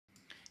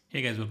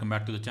Hey guys, welcome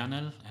back to the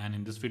channel, and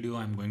in this video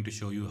I'm going to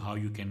show you how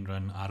you can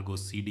run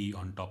Argocd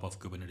on top of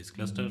Kubernetes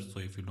cluster. So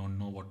if you don't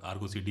know what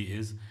Argocd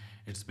is,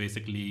 it's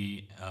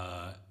basically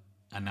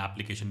an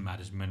application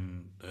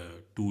management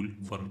tool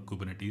for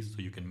Kubernetes,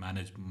 so you can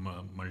manage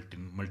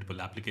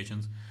multiple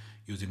applications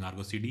using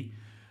Argocd.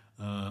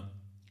 Uh,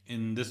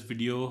 in this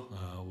video,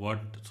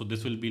 so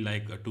this will be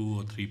like a 2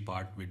 or 3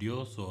 part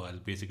video. So I'll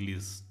basically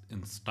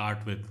start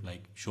with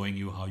like showing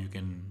you how you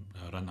can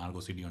run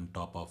Argocd on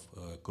top of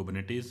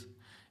Kubernetes,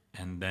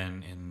 and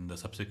then in the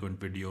subsequent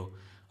video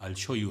I'll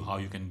show you how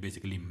you can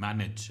basically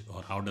manage,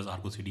 or how does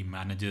Argocd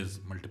manages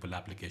multiple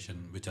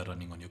applications which are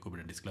running on your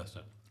Kubernetes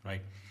cluster,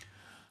 right?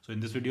 So in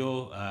this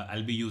video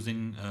I'll be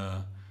using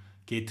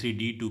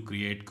K3D to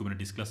create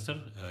Kubernetes cluster.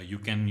 You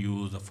can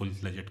use a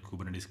full-fledged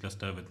Kubernetes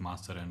cluster with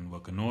master and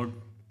worker node.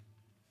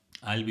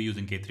 I'll be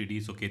using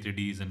K3D. So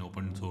K3D is an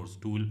open source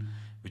tool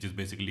which is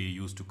basically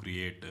used to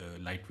create a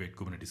lightweight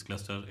Kubernetes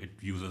cluster. It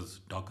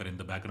uses Docker in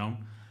the background.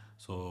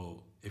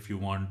 So if you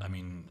want,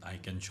 I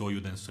can show you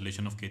the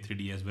installation of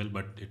K3D as well,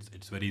 but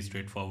it's very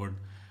straightforward.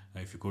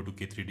 If you go to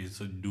K3D,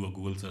 so do a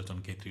Google search on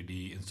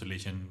K3D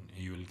installation,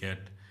 you will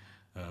get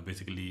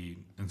basically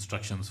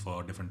instructions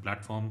for different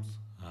platforms.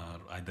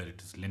 Either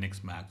it is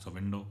Linux, Mac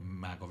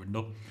or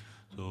Windows.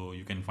 So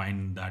you can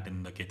find that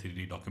in the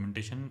K3D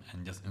documentation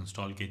and just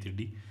install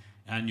K3D.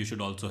 And you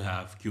should also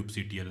have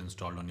kubectl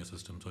installed on your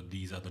system. So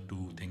these are the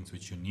two things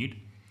which you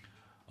need.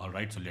 All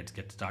right, so let's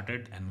get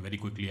started, and very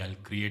quickly I'll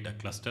create a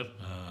cluster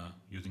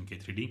using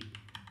K3D.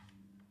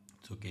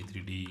 So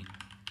K3D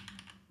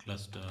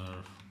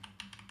cluster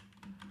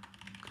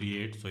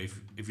create. So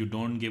if you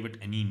don't give it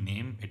any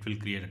name, it will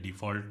create a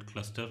default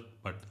cluster,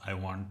 but I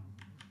want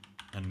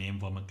a name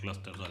for my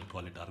cluster, so I'll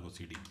call it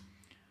Argocd.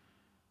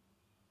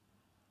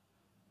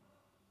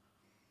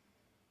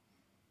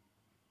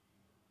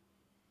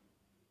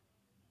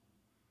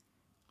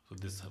 So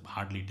this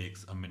hardly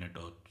takes a minute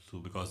or so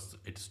because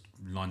it's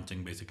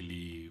launching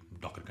basically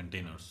Docker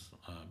containers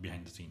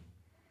behind the scene.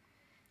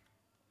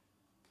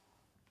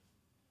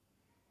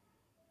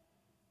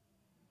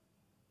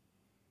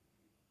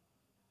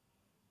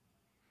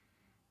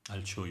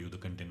 I'll show you the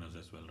containers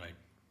as well, right?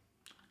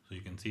 So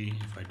you can see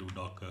if I do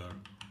Docker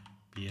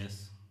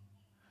PS,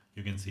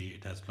 you can see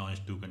it has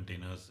launched 2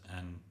 containers,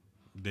 and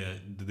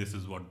this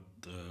is what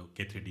the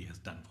K3D has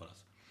done for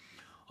us.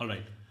 All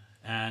right.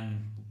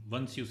 And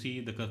once you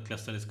see the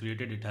cluster is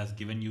created, it has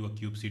given you a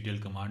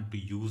kubectl command to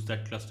use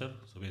that cluster.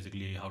 So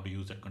basically how to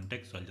use that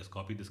context. So I'll just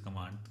copy this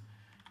command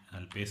and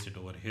I'll paste it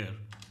over here.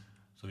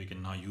 So we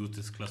can now use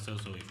this cluster.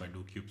 So if I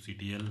do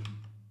kubectl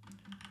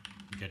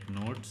get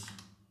nodes,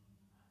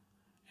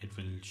 it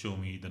will show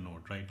me the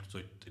node, right? So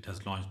it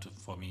has launched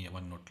for me a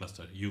 1 node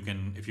cluster. You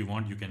can, if you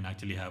want, you can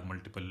actually have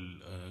multiple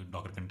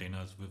Docker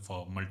containers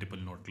for multiple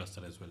node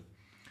cluster as well.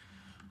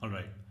 All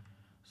right.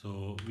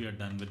 So we are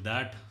done with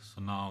that. So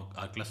now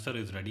our cluster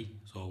is ready.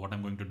 So what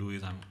I'm going to do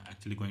is I'm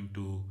actually going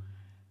to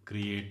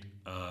create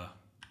a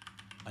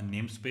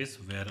namespace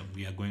where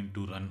we are going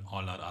to run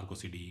all our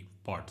Argocd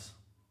pods.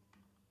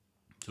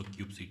 So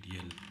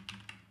kubectl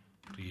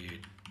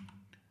create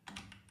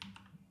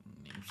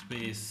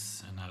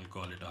namespace, and I'll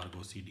call it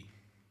Argocd.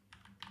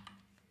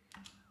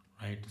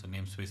 Right, so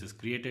namespace is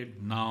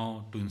created.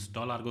 Now to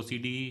install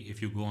Argocd,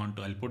 if you go on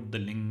to, I'll put the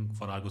link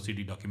for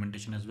Argocd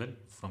documentation as well,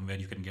 from where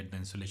you can get the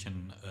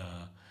installation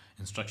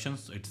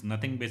instructions. It's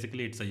nothing,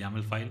 basically it's a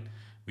YAML file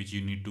which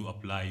you need to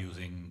apply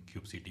using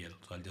kubectl.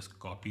 So I'll just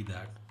copy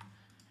that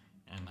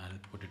and I'll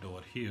put it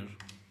over here,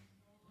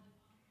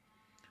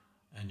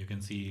 and you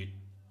can see it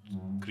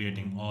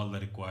creating all the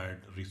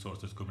required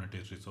resources,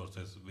 Kubernetes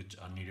resources which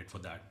are needed for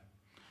that.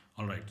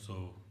 All right,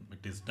 so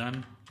it is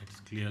done. Let's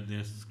clear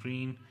this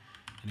screen.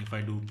 And if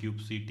I do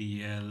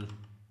kubectl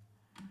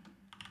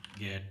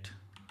get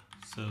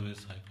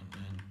service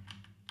 -n,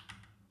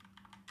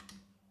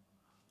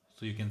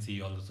 so you can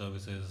see all the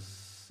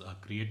services are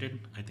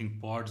created. I think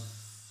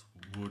pods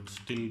would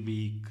still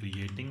be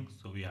creating,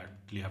 so we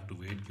actually have to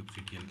wait.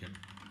 Kubectl get,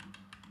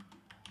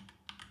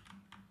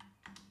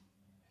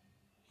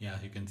 yeah,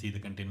 you can see the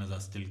containers are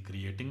still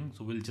creating.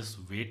 So we'll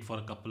just wait for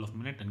a couple of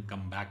minutes and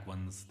come back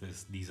once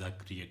these are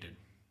created.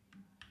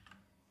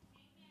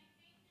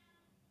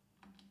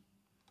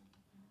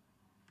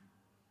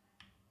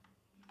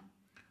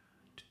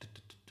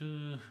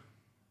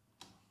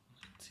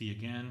 Let's see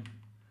again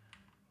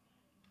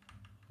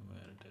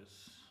where it is.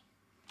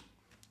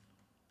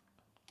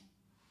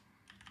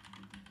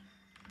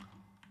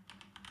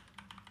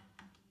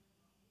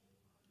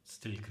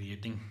 Still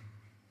creating.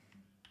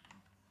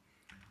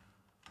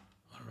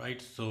 All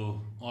right,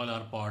 so all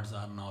our pods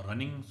are now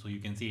running. So you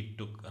can see it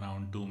took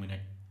around 2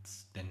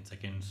 minutes 10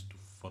 seconds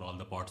for all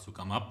the pods to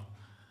come up.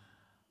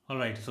 All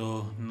right,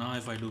 so now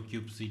if I do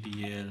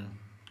kubectl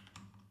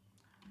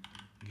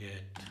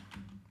get,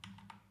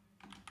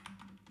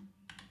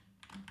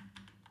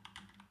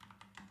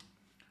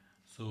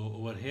 so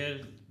over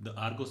here, the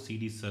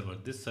Argocd server,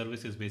 this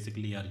service is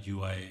basically our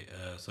UI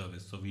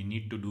service. So we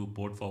need to do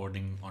port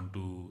forwarding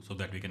onto, so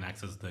that we can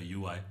access the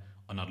UI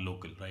on our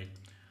local, right?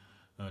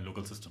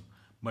 Local system.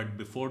 But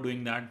before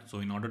doing that, so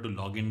in order to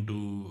log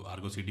into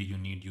Argo CD, you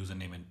need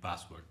username and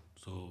password.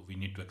 So we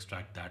need to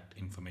extract that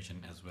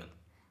information as well.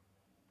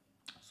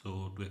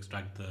 So to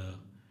extract the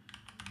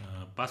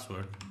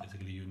password,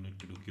 basically you need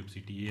to do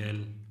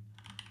kubectl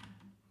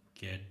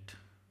get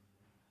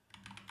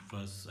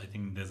first. I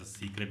think there's a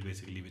secret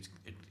basically which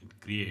it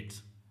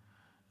creates.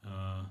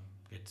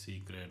 Get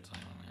secrets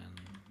and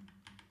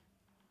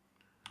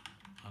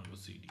Argo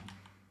CD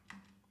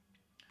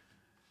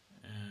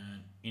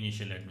and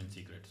initial admin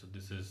secret. So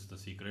this is the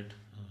secret.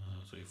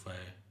 So if I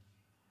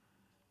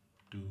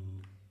do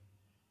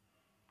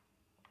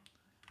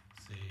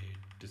say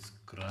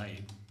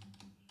describe,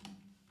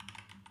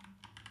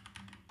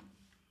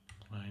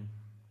 right?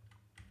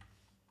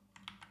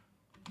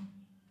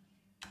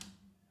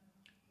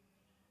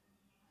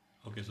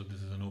 Okay, so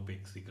this is an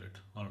opaque secret.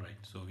 All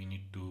right, so we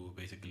need to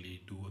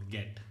basically do a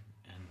get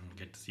and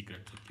get the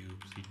secret. So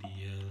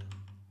kubectl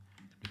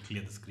to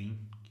clear the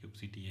screen.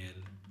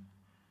 Kubectl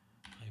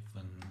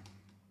hyphen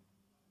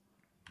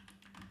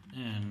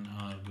and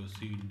argo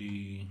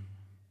cd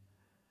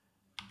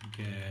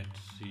get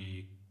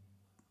secret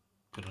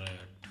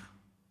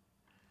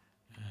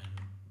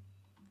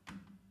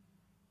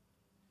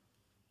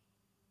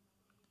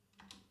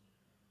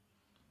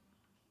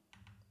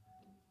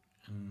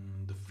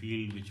and the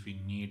field which we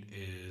need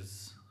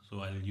is, so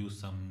I'll use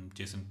some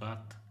JSON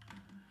path,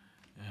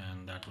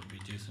 and that would be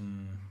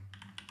JSON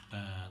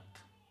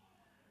path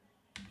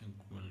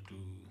equal to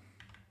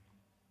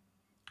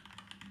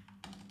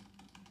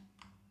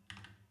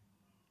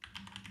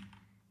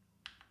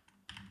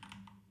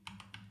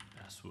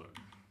password.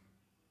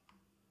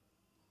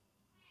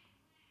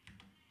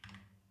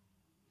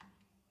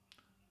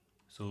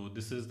 So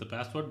this is the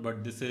password,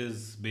 but this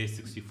is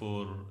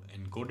base64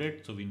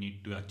 encoded, so we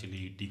need to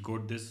actually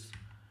decode this.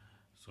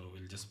 So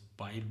we'll just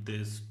pipe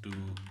this to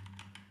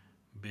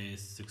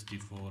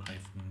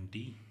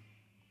base64-d,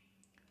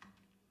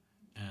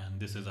 and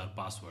this is our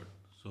password.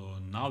 So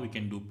now we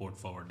can do port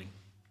forwarding.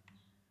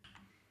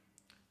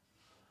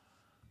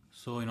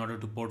 So in order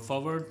to port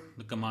forward,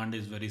 the command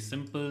is very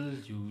simple.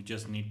 You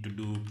just need to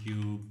do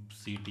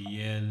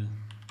kubectl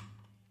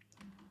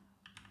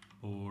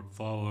port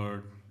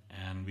forward,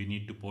 and we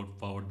need to port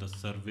forward the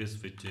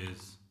service which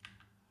is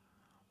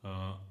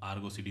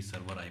Argo CD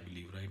server, I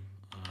believe, right?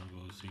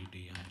 Argo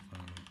CD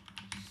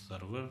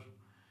server,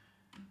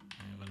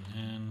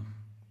 and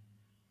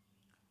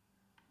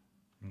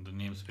the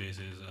namespace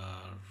is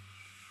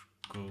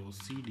Argo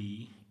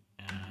CD,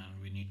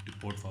 and we need to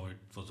port forward.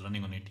 It was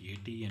running on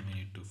 8080 and we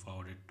need to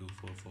forward it to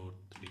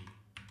 443.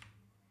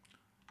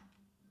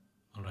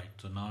 All right,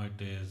 so now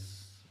it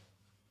is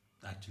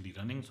actually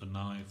running. So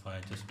now if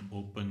I just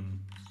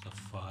open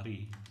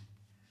Safari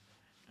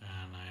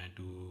and I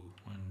do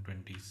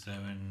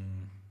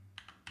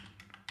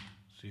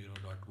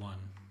 127.0.1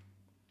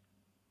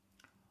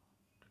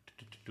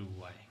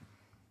 y.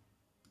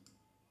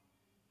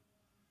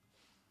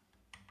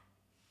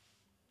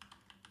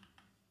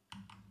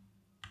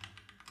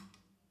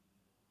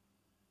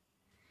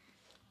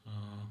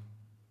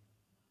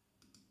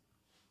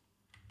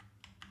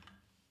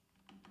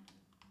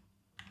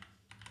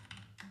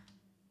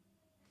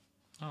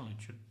 Oh,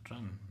 it should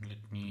run. Let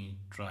me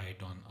try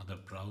it on other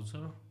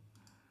browser.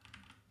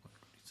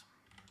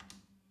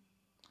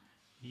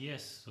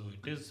 Yes, so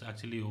it is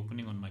actually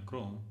opening on my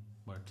Chrome,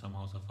 but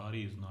somehow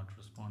Safari is not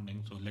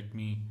responding. So let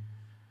me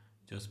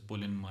just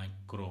pull in my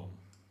Chrome.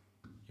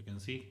 You can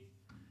see,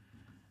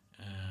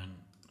 and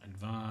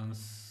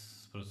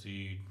advance,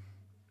 proceed,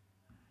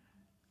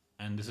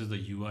 and this is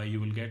the UI you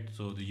will get.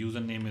 So the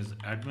username is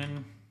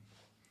admin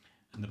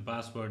and the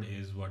password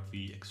is what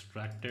we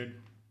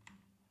extracted.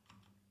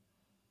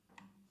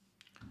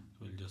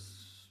 We'll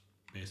just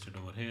paste it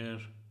over here,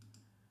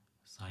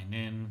 sign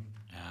in,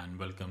 and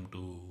welcome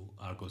to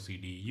Argo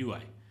CD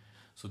UI.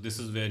 So this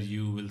is where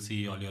you will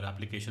see all your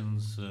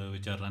applications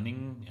which are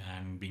running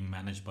and being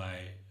managed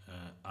by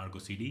Argo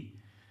CD.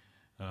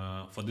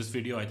 For this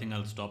video, I think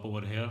I'll stop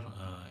over here.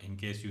 In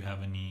case you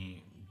have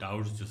any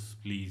doubts,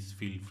 just please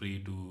feel free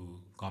to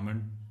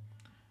comment,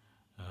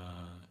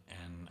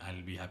 and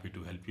I'll be happy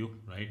to help you,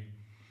 right?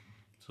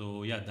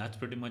 So yeah, that's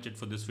pretty much it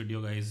for this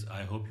video, guys.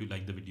 I hope you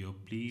like the video.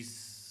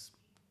 Please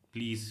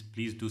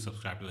do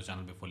subscribe to the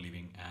channel before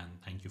leaving, and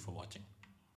thank you for watching.